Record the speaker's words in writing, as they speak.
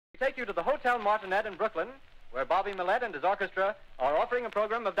take you to the Hotel Martinet in Brooklyn, where Bobby Millett and his orchestra are offering a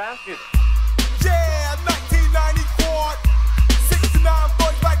program of dance music. Yeah, 1994, 69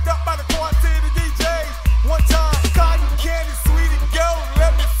 boys backed up by the Tootsee, the DJs. One time.